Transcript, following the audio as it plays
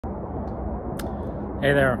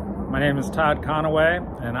Hey there, my name is Todd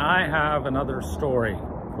and I have another story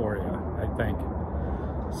for you, I think.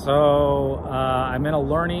 So I'm in a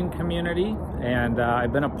learning community, and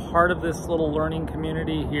I've been a part of this little learning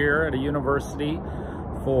community here at a university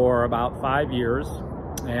for about 5 years,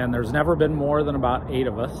 and there's never been more than about 8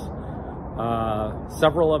 of us.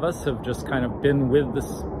 Several of us have just kind of been with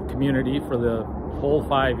this community for the whole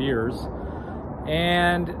 5 years,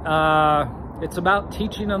 and it's about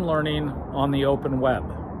teaching and learning on the open web.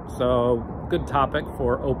 So, good topic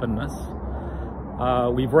for openness.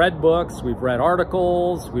 We've read books, we've read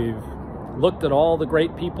articles, we've looked at all the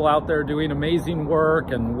great people out there doing amazing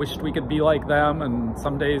work and wished we could be like them, and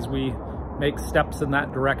some days we make steps in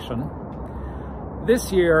that direction.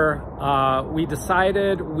 This year, we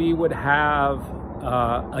decided we would have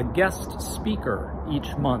a guest speaker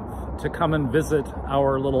each month to come and visit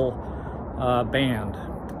our little band.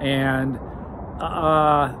 And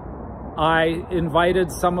I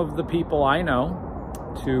invited some of the people I know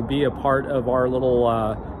to be a part of our little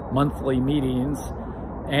monthly meetings.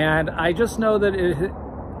 And I just know that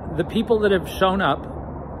the people that have shown up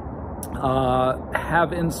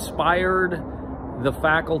have inspired the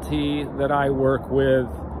faculty that I work with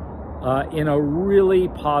in a really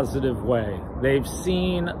positive way. They've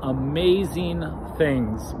seen amazing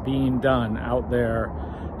things being done out there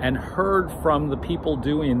and heard from the people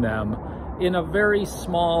doing them in a very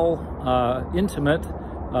small, intimate,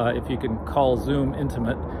 if you can call Zoom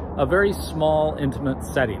intimate, a very small, intimate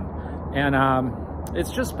setting. And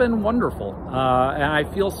it's just been wonderful. And I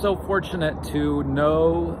feel so fortunate to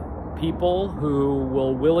know people who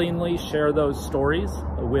will willingly share those stories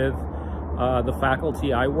with the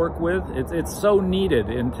faculty I work with. It's so needed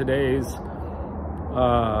in today's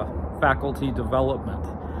faculty development.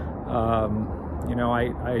 You know,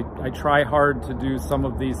 I try hard to do some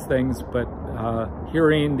of these things, but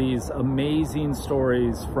hearing these amazing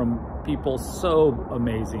stories from people so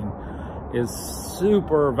amazing is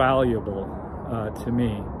super valuable to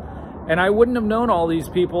me. And I wouldn't have known all these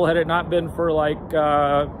people had it not been for like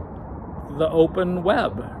the open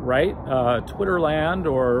web, right?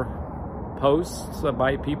 Twitterland or posts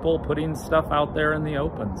by people putting stuff out there in the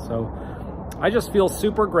open. So I just feel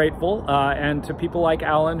super grateful, and to people like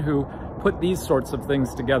Alan who put these sorts of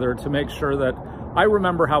things together to make sure that I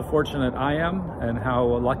remember how fortunate I am and how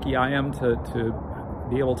lucky I am to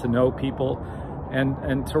be able to know people,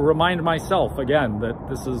 and to remind myself again that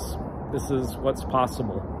this is what's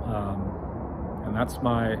possible. And that's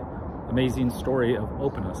my amazing story of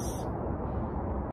openness.